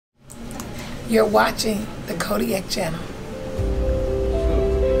You're watching the Kodiak Channel.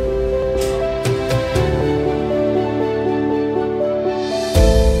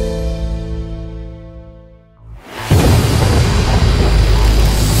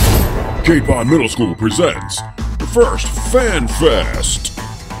 Capon Middle School presents the first Fan Fest.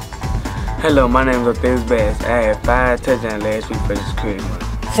 Hello, my name is Otis Bass. I had 5 touchdowns last week for this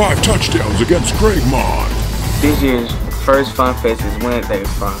Craigmont. 5 touchdowns against Craigmont. This year's first Fun Fest is Wednesday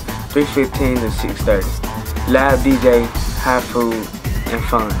from 3:15 to 6:30. Live DJ, high food, and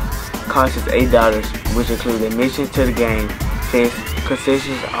fun. Cost is $8, which includes admission to the game. Since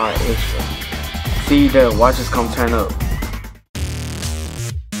concessions are extra. See you there. Watch us come turn up.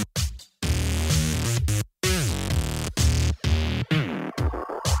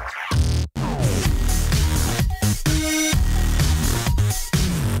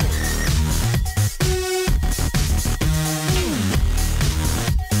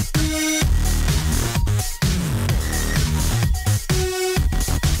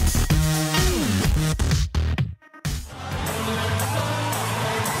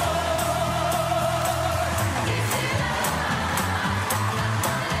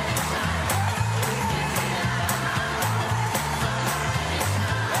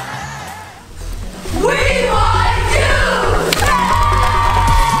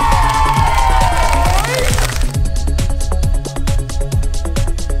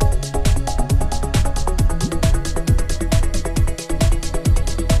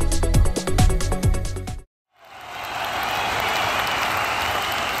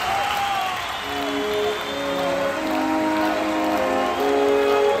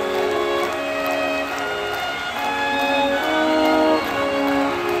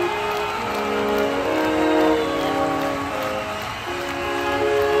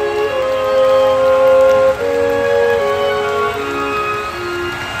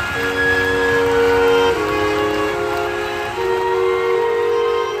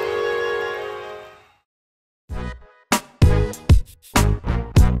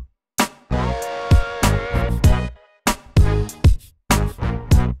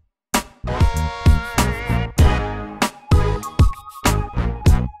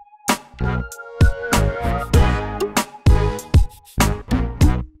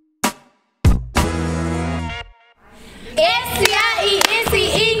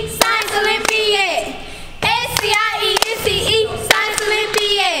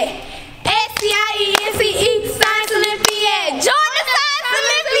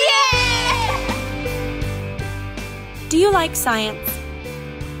 Do you like science?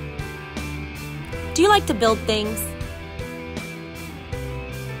 Do you like to build things?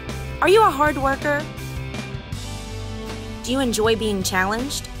 Are you a hard worker? Do you enjoy being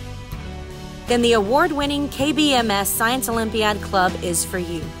challenged? Then the award-winning KBMS Science Olympiad Club is for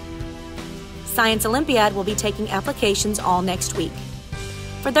you. Science Olympiad will be taking applications all next week.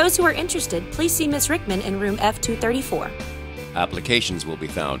 For those who are interested, please see Ms. Rickman in room F234. Applications will be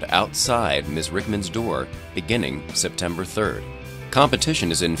found outside Ms. Rickman's door beginning September 3rd.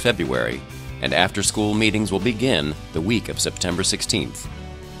 Competition is in February, and after-school meetings will begin the week of September 16th.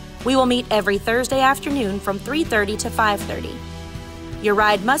 We will meet every Thursday afternoon from 3:30 to 5:30. Your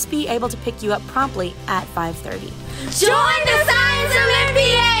ride must be able to pick you up promptly at 5:30. Join the Science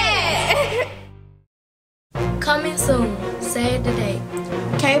Olympiad! Coming soon. Save the date.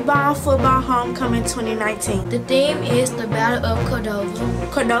 K-Ball Football Homecoming 2019. The theme is the Battle of Cordova.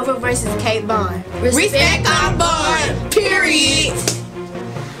 Cordova versus K-Ball. Respect our bond, period.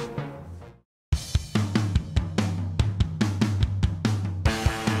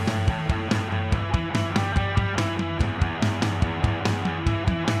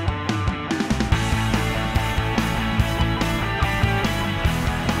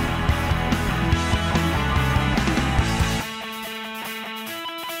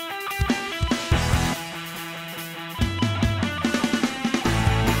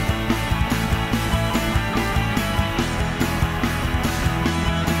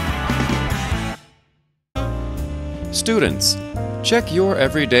 Students, check your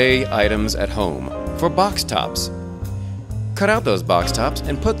everyday items at home for box tops. Cut out those box tops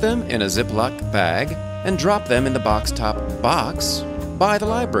and put them in a Ziploc bag and drop them in the box top box by the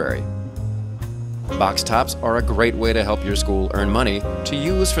library. Box tops are a great way to help your school earn money to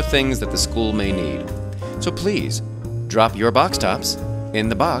use for things that the school may need. So please, drop your box tops in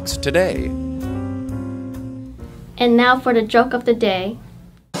the box today. And now for the joke of the day.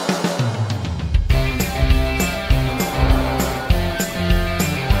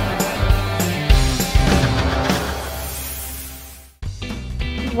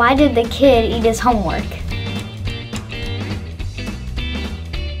 Why did the kid eat his homework?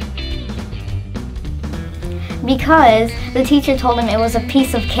 Because the teacher told him it was a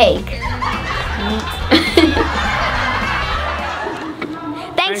piece of cake.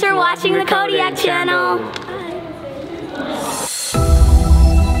 Thanks for watching the Kodiak channel.